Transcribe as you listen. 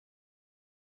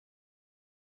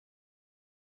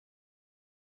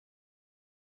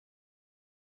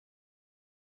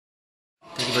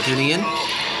Thank you for tuning in.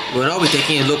 We'll now be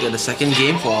taking a look at the second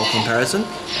game for our comparison.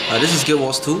 This is Guild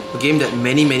Wars 2, a game that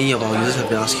many of our users have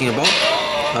been asking about.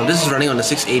 This is running on the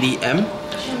 680M,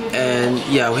 and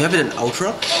yeah, we have it in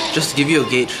Ultra, just to give you a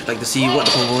gauge, like to see what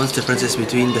the performance difference is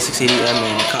between the 680M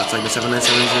and cards like the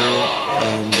 7970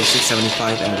 and the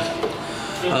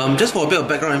 675M. Just for a bit of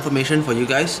background information for you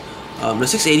guys, the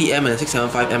 680M and the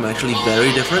 675M are actually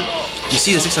very different. You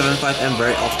see the 675M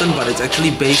very often, but it's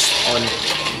actually based on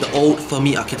the old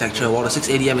Fermi architecture, while the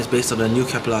 680M is based on the new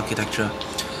Kepler architecture.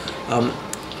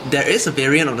 There is a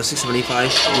variant of the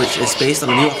 675 which is based on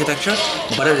the new architecture,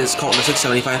 but it is called the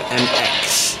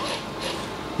 675MX,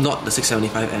 not the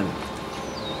 675M.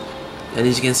 And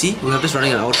as you can see, we have this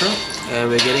running in Ultra, and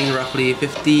we're getting roughly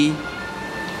 40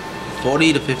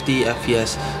 to 50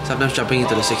 FPS, sometimes jumping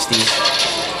into the 60s,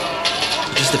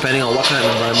 just depending on what kind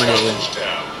of environment you're in.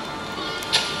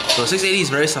 So 680 is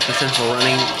very sufficient for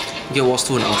running Guild Wars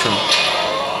 2 in Ultra.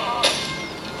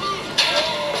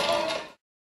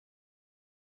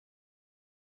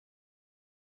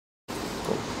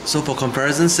 So for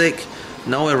comparison's sake,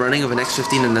 now we're running with an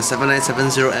X15 and a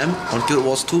 7970M on Guild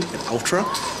Wars 2 in Ultra,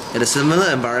 in a similar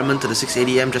environment to the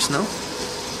 680M just now.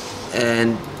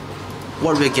 And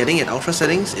what we're getting at Ultra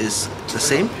settings is the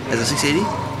same as the 680.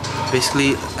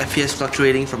 Basically, FPS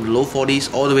fluctuating from the low 40s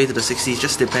all the way to the 60s,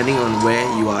 just depending on where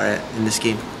you are at in this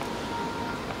game.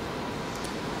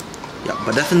 Yeah,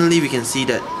 but definitely we can see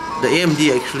that the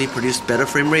AMD actually produced better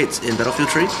frame rates in Battlefield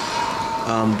 3,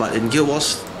 but in Guild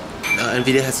Wars,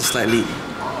 NVIDIA has a slight lead.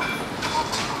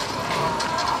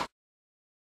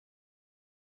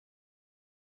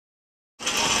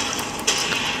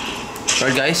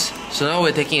 Alright guys, so now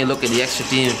we're taking a look at the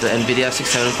X15 with the NVIDIA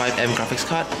 675M graphics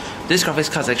card. This graphics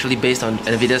card is actually based on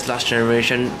NVIDIA's last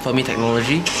generation Fermi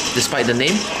technology, despite the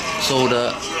name. So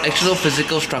the actual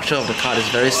physical structure of the card is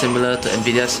very similar to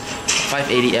NVIDIA's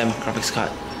 580M graphics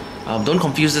card. Don't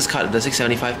confuse this card with the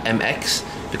 675MX,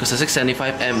 because the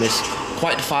 675M is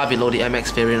quite far below the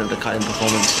MX variant of the card in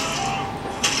performance.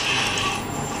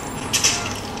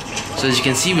 So as you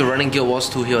can see, we're running Guild Wars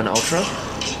 2 here on Ultra,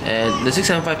 and the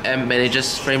 675M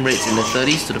manages frame rates in the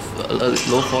 30s to the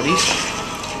low 40s.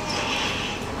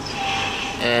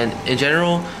 And in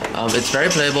general, it's very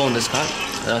playable on this card.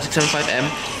 675M,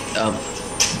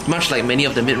 much like many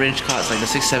of the mid-range cards like the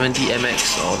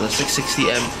 670MX or the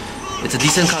 660M, it's a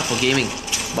decent card for gaming.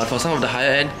 But for some of the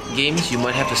higher end games, you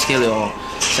might have to scale your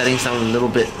settings down a little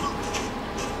bit.